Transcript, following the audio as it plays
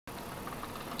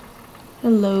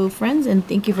Hello friends, and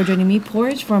thank you for joining me,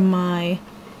 Porridge, for my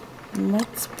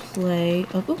Let's Play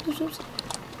of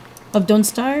Don't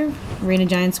Starve, Reign of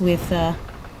Giants with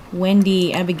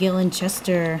Wendy, Abigail, and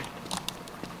Chester.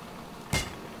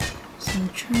 So I'm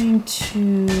trying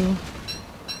to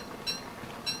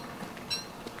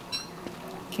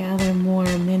gather more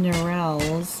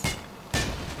minerals.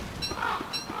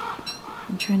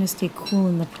 I'm trying to stay cool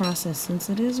in the process since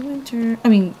it is winter. I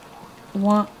mean,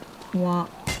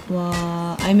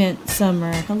 I meant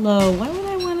summer. Hello. Why would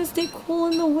I want to stay cool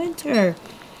in the winter?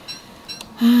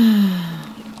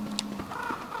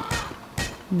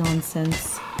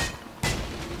 Nonsense.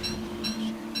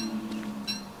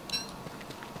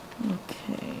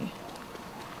 Okay.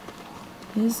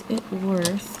 Is it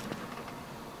worth...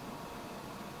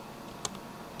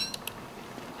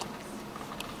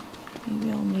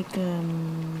 Maybe I'll make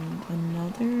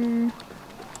another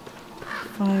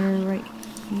fire right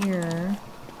here.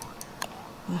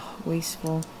 Ugh,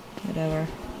 wasteful. Whatever.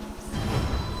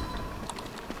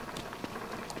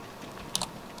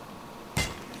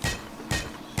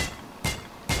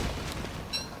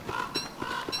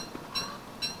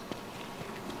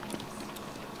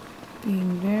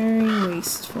 Being very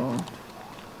wasteful.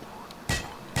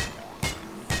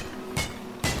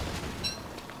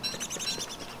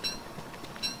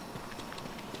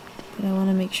 But I want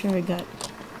to make sure I got...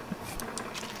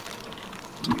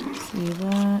 See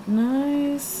that?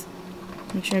 Nice.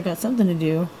 Make sure I got something to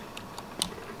do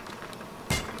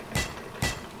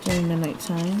during the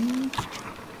nighttime.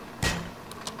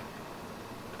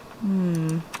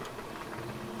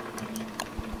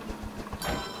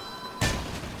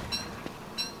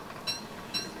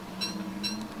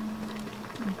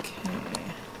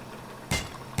 Okay.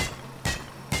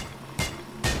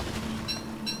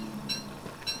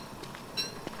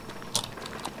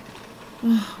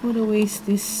 What a waste,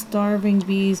 these starving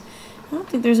bees. I don't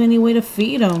think there's any way to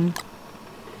feed them.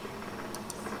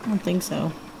 I don't think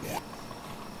so.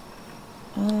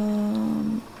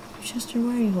 Chester,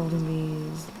 why are you holding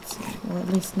these? Let's see. Well, at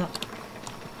least not.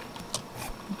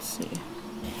 Let's see.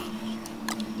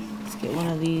 Let's get one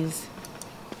of these.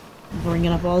 Bring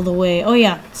it up all the way. Oh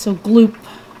yeah, so glooper.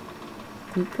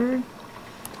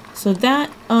 So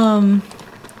that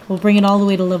will bring it all the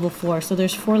way to level 4. So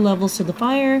there's 4 levels to the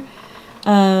fire.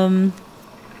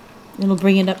 It'll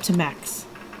bring it up to max.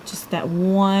 Just that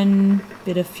one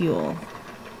bit of fuel.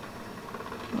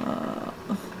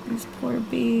 These poor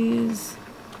bees.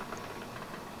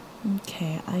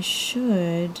 Okay, I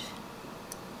should...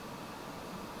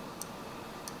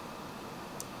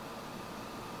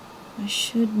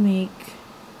 make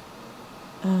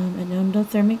an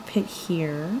endothermic pit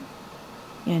here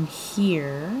and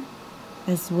here,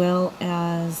 as well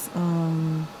as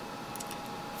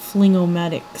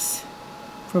flingomatics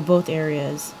for both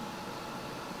areas.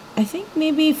 I think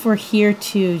maybe for here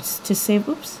too, to save,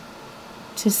 oops,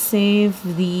 to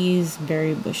save these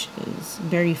berry bushes,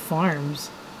 berry farms.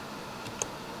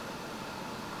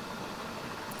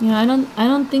 Yeah, I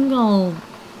don't think I'll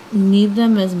need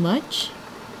them as much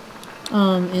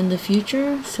in the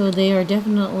future, so they are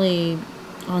definitely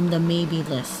on the maybe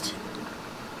list.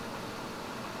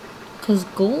 Because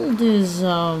gold is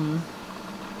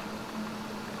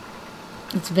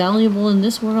it's valuable in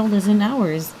this world as in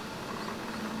ours.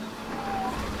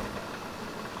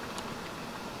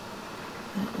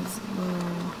 That is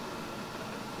low.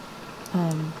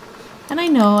 And I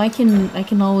know I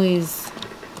can always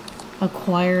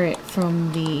acquire it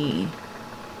from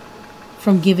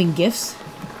giving gifts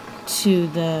to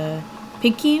the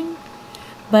pig king,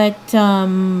 but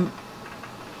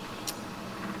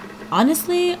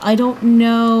honestly, I don't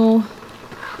know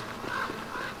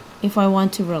if I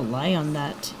want to rely on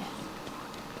that.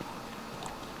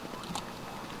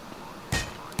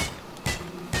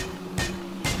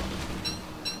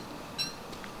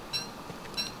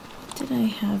 What did I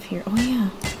have here? Oh yeah.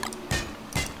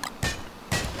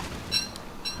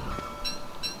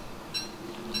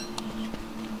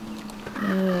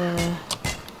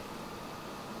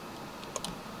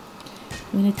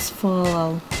 When it's fall,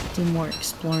 I'll do more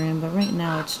exploring, but right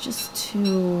now it's just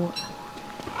too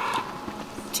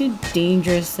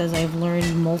dangerous, as I've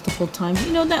learned multiple times.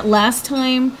 You know, that last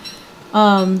time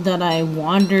that I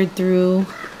wandered through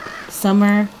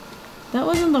summer, that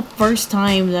wasn't the first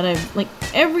time that I've, like,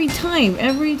 every time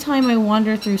I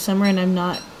wander through summer and I'm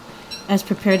not as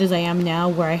prepared as I am now,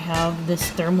 where I have this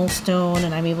thermal stone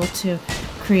and I'm able to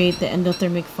create the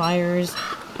endothermic fires,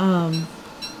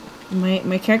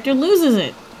 my character loses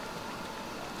it.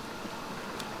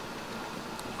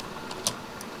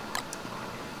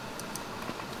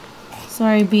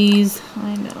 Sorry, bees.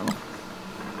 I know.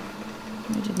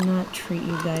 I did not treat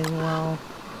you guys well.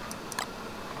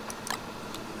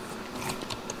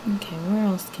 Okay, where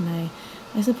else can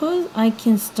I suppose I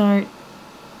can start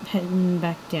heading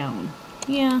back down.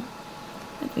 Yeah,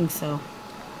 I think so.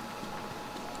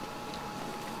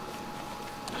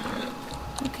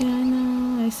 Okay, I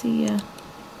know, I see ya.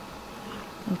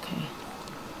 Okay.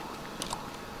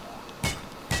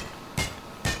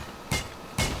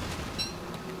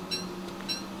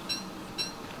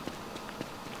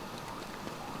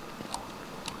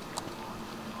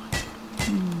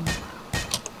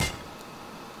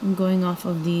 I'm going off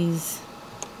of these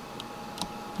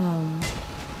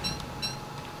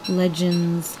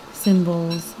legends,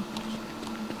 symbols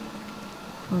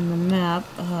on the map.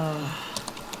 I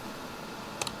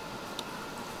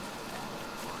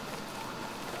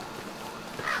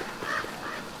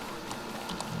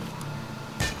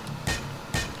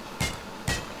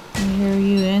hear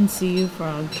you and see you,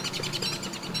 frog.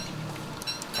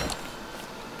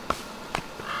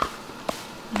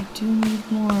 I do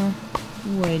need more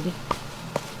wood.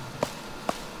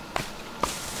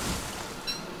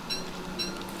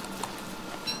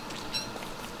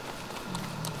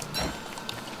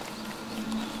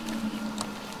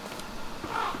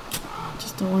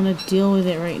 Just don't want to deal with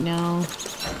it right now,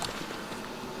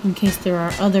 in case there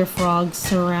are other frogs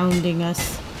surrounding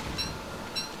us.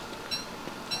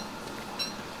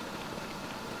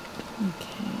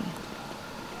 Okay.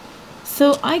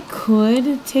 So I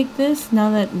could take this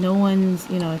now that no one's,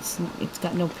 you know, it's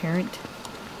got no parent.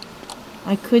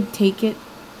 I could take it.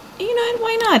 You know what?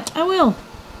 Why not? I will.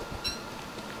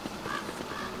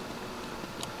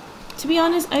 To be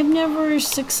honest, I've never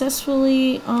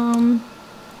successfully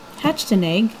hatched an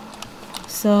egg.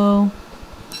 So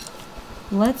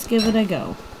let's give it a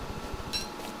go.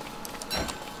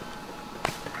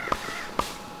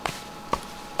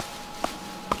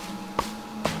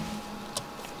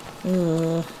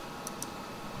 Ugh.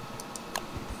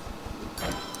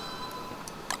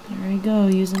 There I go,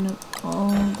 using up all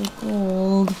the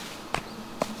gold.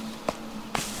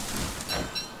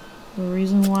 The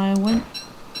reason why I went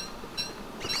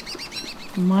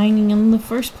mining in the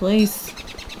first place.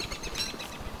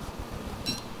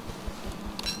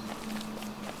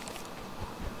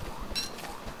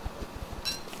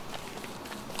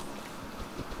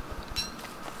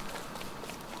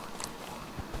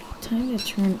 Time to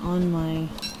turn on my...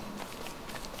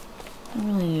 I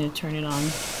really need to turn it on.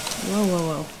 Whoa,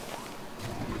 whoa, whoa.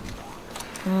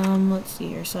 Let's see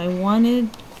here. So I wanted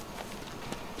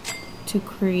to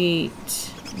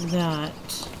create that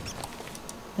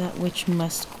which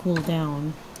must cool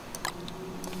down.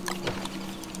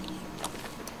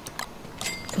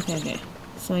 Okay.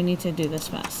 So I need to do this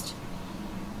fast.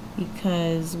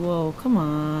 Because, whoa, come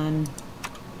on.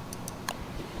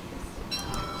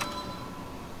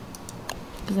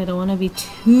 Because I don't want to be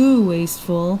too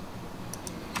wasteful.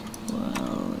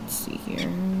 Well, let's see here.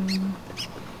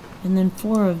 And then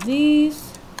 4 of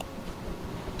these.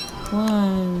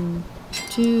 1,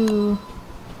 2,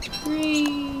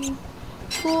 3,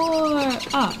 4.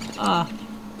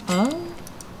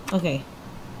 Okay.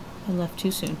 I left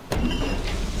too soon.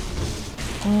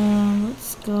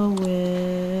 Let's go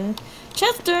with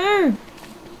Chester.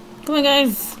 Come on,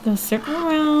 guys. Gonna circle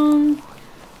around.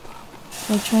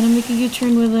 So trying to make a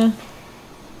U-turn with a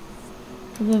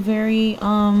very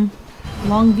long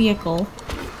vehicle.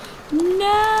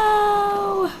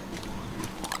 No!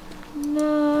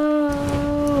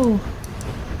 No!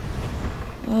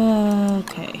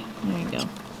 Okay, there you go.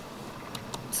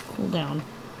 Let's cool down.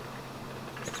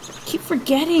 I keep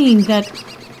forgetting that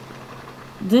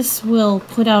this will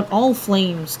put out all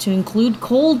flames to include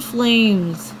cold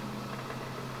flames.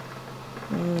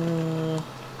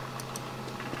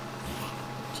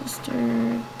 Chester,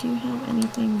 do you have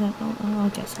anything that... Oh, I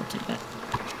guess I'll take that.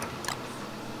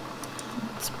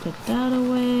 Let's put that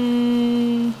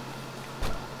away.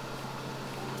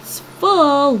 It's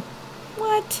full!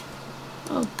 What?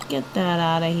 Oh, get that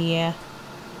out of here.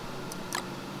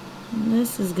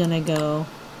 This is gonna go.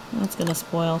 That's gonna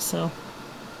spoil, so...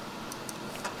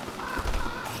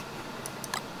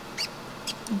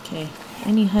 Okay.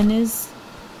 Any honeys?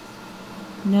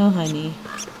 No honey.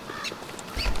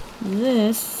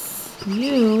 This...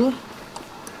 You...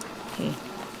 Okay.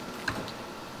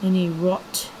 Any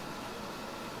rot?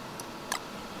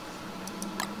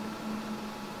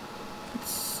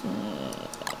 Let's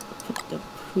put the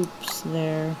poops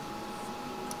there.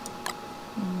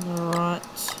 And the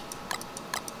rot.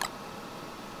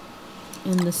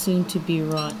 And the soon-to-be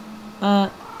rot.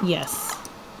 Yes.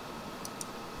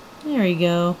 There we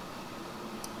go.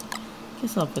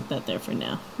 Guess I'll put that there for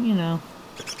now. You know.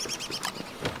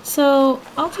 So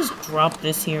I'll just drop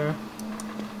this here.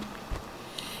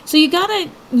 So you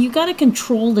gotta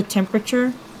control the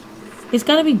temperature. It's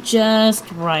gotta be just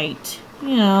right.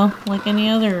 You know, like any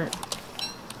other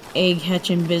egg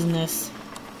hatching business.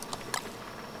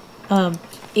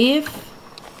 If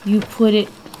you put it,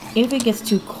 if it gets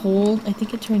too cold, I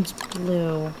think it turns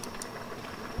blue.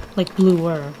 Like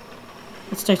bluer.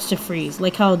 It starts to freeze.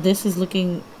 Like how this is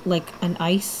looking like an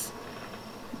ice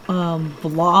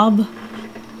blob.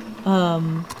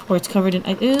 Or it's covered in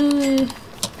ice.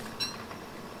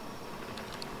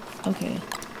 Okay.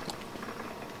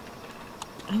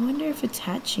 I wonder if it's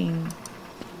hatching.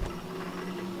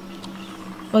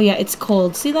 Oh yeah, it's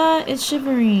cold. See that? It's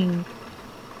shivering.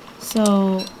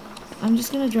 So, I'm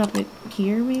just gonna drop it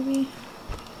here, maybe?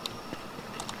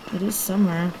 It is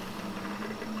summer.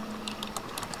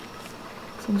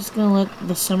 So I'm just gonna let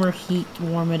the summer heat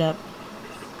warm it up.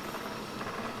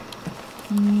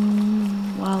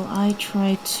 While I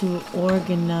try to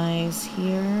organize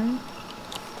here.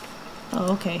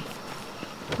 Oh, okay.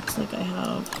 Looks like I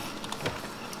have...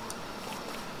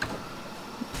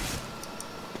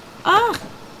 Ah!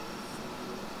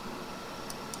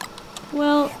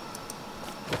 Well,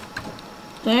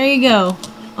 there you go.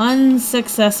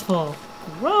 Unsuccessful.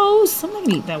 Gross! I'm not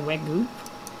gonna eat that wet goop.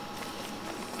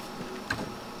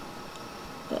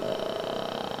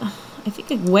 I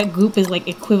think a wet goop is like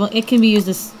equivalent. It can be used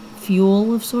as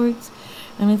fuel of sorts.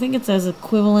 And I think it's as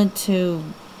equivalent to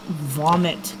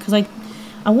vomit. Because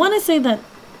I want to say that...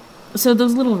 So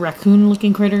those little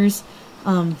raccoon-looking critters,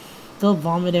 they'll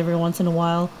vomit every once in a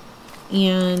while.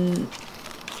 And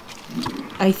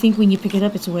I think when you pick it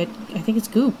up, it's wet. I think it's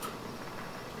goop.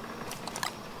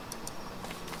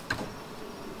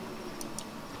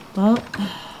 Well,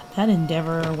 that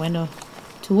endeavor went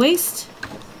to waste.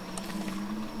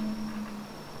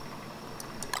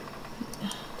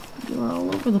 You are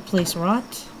all over the place,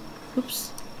 Rot.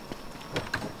 Oops.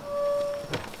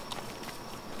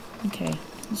 Okay,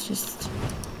 let's just...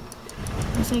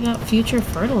 Guess I got future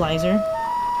fertilizer.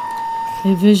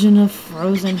 A vision of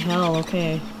frozen hell.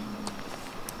 Okay.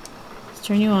 Let's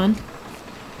turn you on.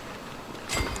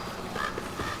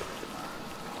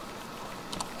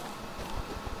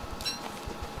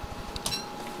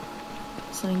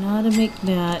 So I know how to make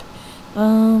that.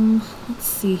 Let's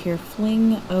see here.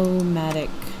 Fling-o-matic.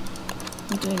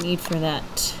 What do I need for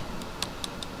that?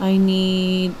 I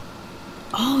need...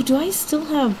 Oh, do I still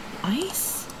have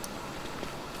ice?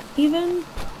 Even?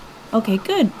 Okay,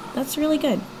 good. That's really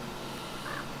good.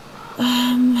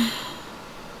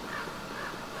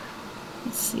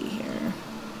 Let's see here.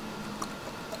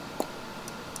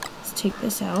 Let's take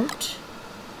this out.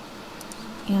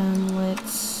 And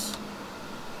let's...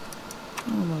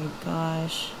 Oh my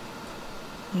gosh.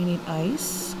 I need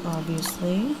ice,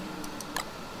 obviously.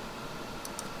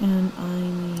 And I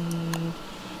need...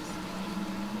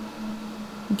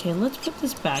 Okay, let's put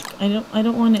this back. I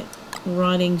don't want it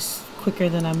rotting quicker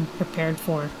than I'm prepared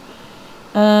for.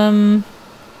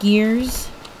 Gears.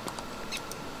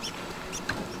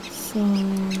 So,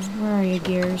 where are you,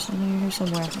 gears? I know you're here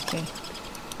somewhere. Okay.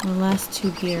 My last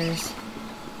two gears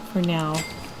for now.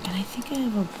 And I think I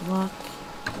have a block.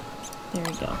 There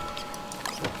we go.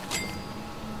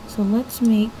 So let's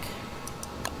make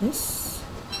this.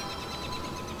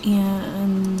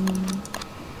 And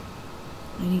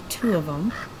I need two of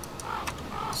them.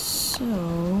 So...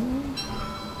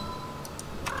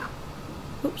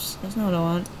 Oops, that's not what I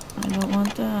want. I don't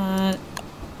want that.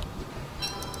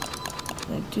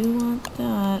 I do want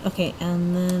that. Okay,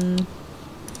 and then...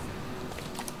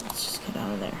 Let's just get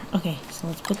out of there. Okay, so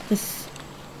let's put this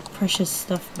precious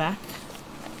stuff back.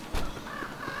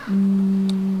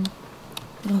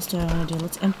 What else do I want to do?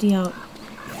 Let's empty out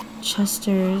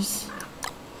Chester's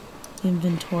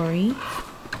inventory.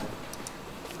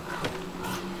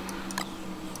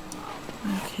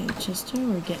 Okay, Chester,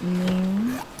 we're getting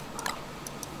there.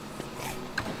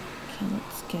 Okay,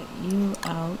 let's get you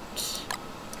out.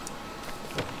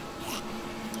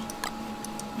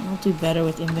 I'll do better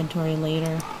with inventory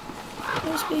later.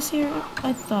 No space here?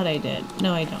 I thought I did.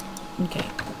 No, I don't. Okay.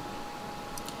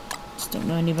 Just don't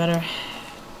know any better.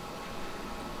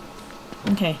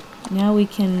 Okay, now we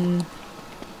can...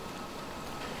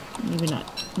 Maybe not.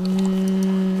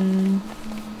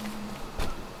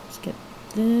 Let's get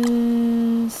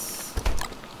this.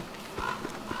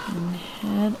 And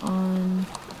head on...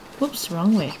 Whoops,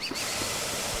 wrong way.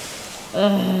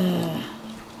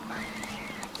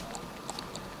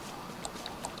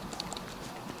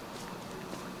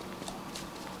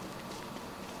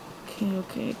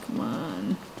 Okay, come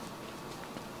on.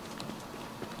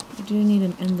 I do need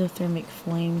an endothermic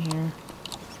flame here.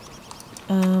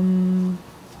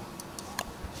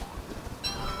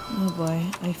 Oh boy,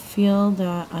 I feel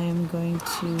that I am going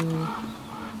to...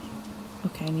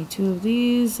 Okay, I need 2 of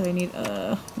these. So I need,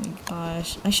 oh my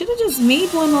gosh. I should have just made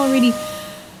one already.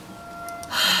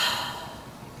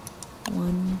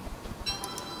 1,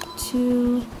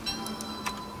 2.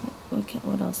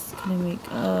 What else can I make?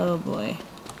 Oh boy.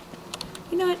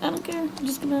 You know what? I don't care. I'm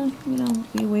just gonna, you know,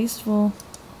 be wasteful.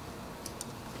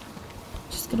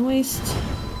 Just gonna waste.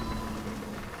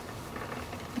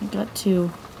 I got 2.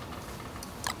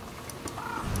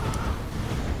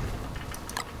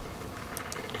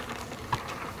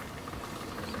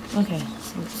 Okay,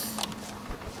 so let's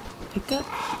pick up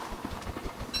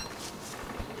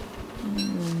and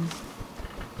then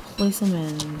place them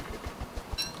in.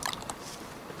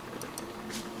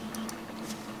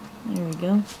 There we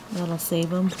go. That'll save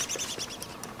them.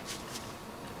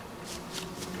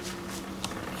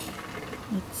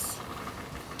 Let's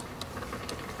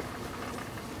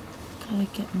gotta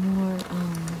get more.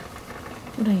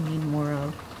 What do I need more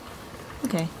of?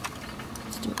 Okay,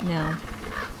 let's do it now.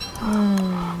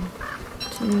 1,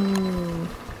 2,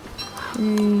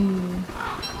 3,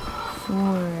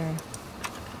 4.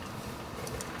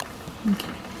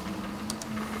 Okay.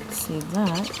 Save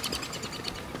that.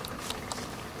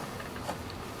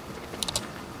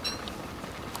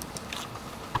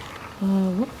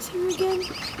 What was here again?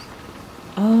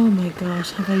 Oh my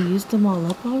gosh, have I used them all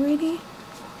up already?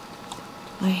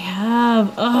 I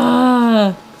have.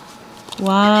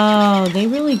 Wow, they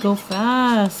really go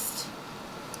fast.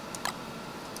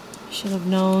 Should have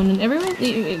known. And everyone,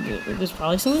 there's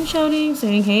probably someone shouting,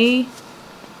 saying, hey,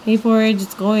 porridge,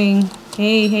 it's going.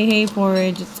 Hey,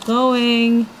 porridge, it's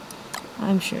going.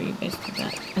 I'm sure you guys did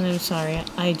that. And I'm sorry,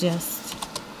 I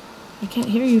can't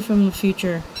hear you from the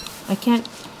future. I can't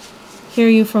hear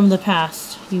you from the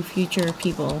past, you future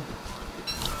people.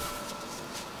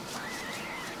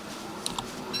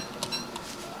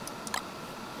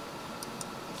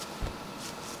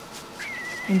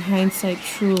 In hindsight,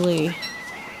 truly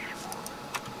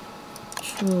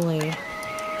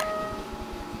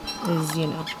is, you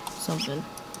know, something.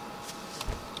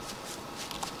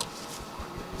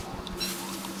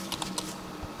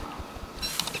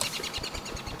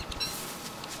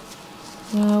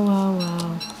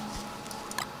 Wow.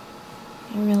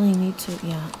 I really need to,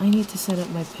 I need to set up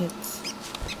my pits.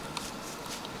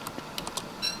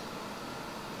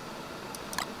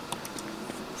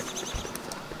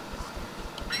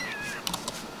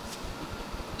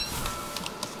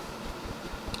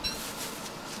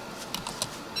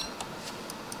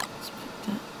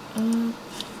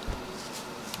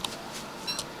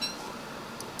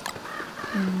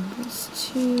 And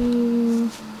this 2.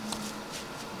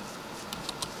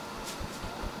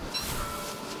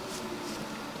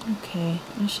 Okay,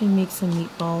 I should make some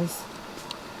meatballs.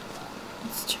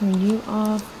 Let's turn you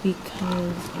off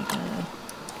because I gotta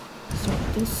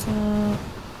start this up.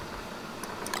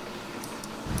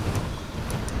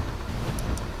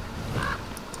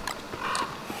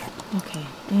 Okay,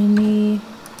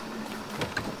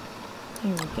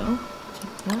 there we go.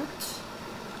 Take that.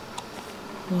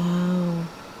 Wow.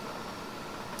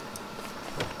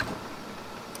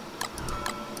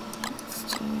 Let's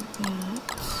do that.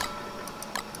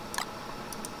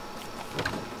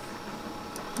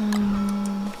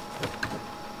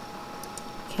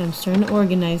 Okay, I'm starting to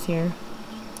organize here.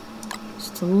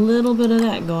 Just a little bit of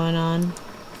that going on.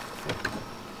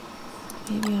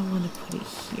 Maybe I want to put it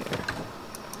here.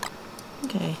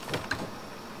 Okay.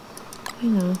 You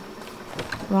know,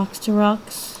 rocks to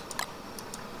rocks.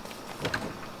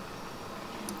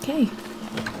 Okay.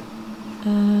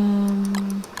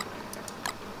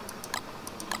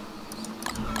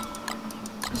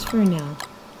 Just for now.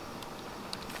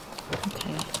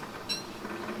 Okay.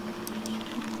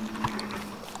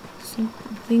 So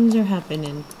things are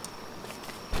happening.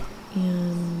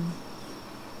 And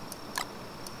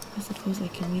I suppose I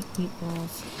can make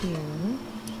meatballs here.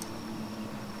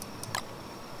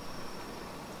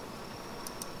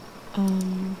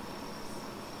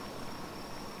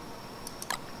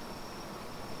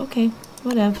 Okay,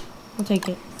 whatever. I'll take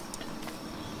it.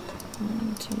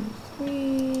 1, 2,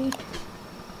 3.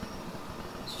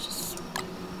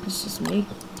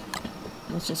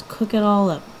 Let's just cook it all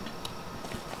up.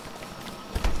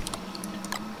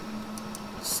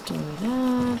 Store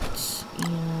that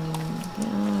and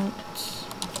that.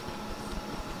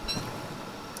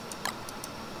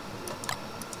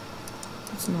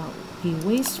 Let's not be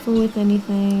wasteful with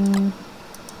anything.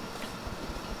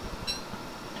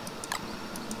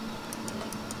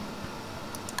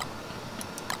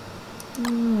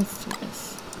 Let's do this.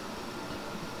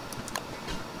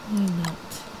 Why not?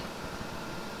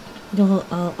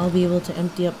 I'll be able to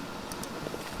empty up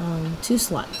 2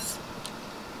 slots.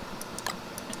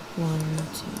 1,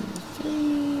 2,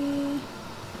 3.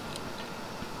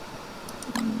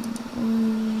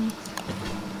 1.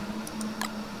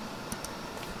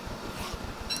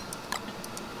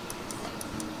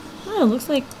 Oh, it looks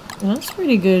like that's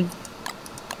pretty good.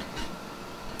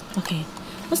 Okay,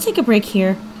 let's take a break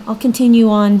here. I'll continue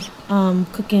on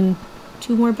cooking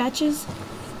 2 more batches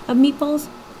of meatballs.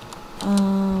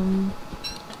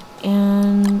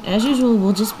 And as usual,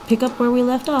 we'll just pick up where we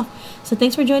left off. So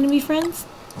thanks for joining me, friends.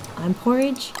 I'm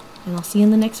Po22idge, and I'll see you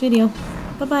in the next video.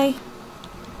 Bye-bye.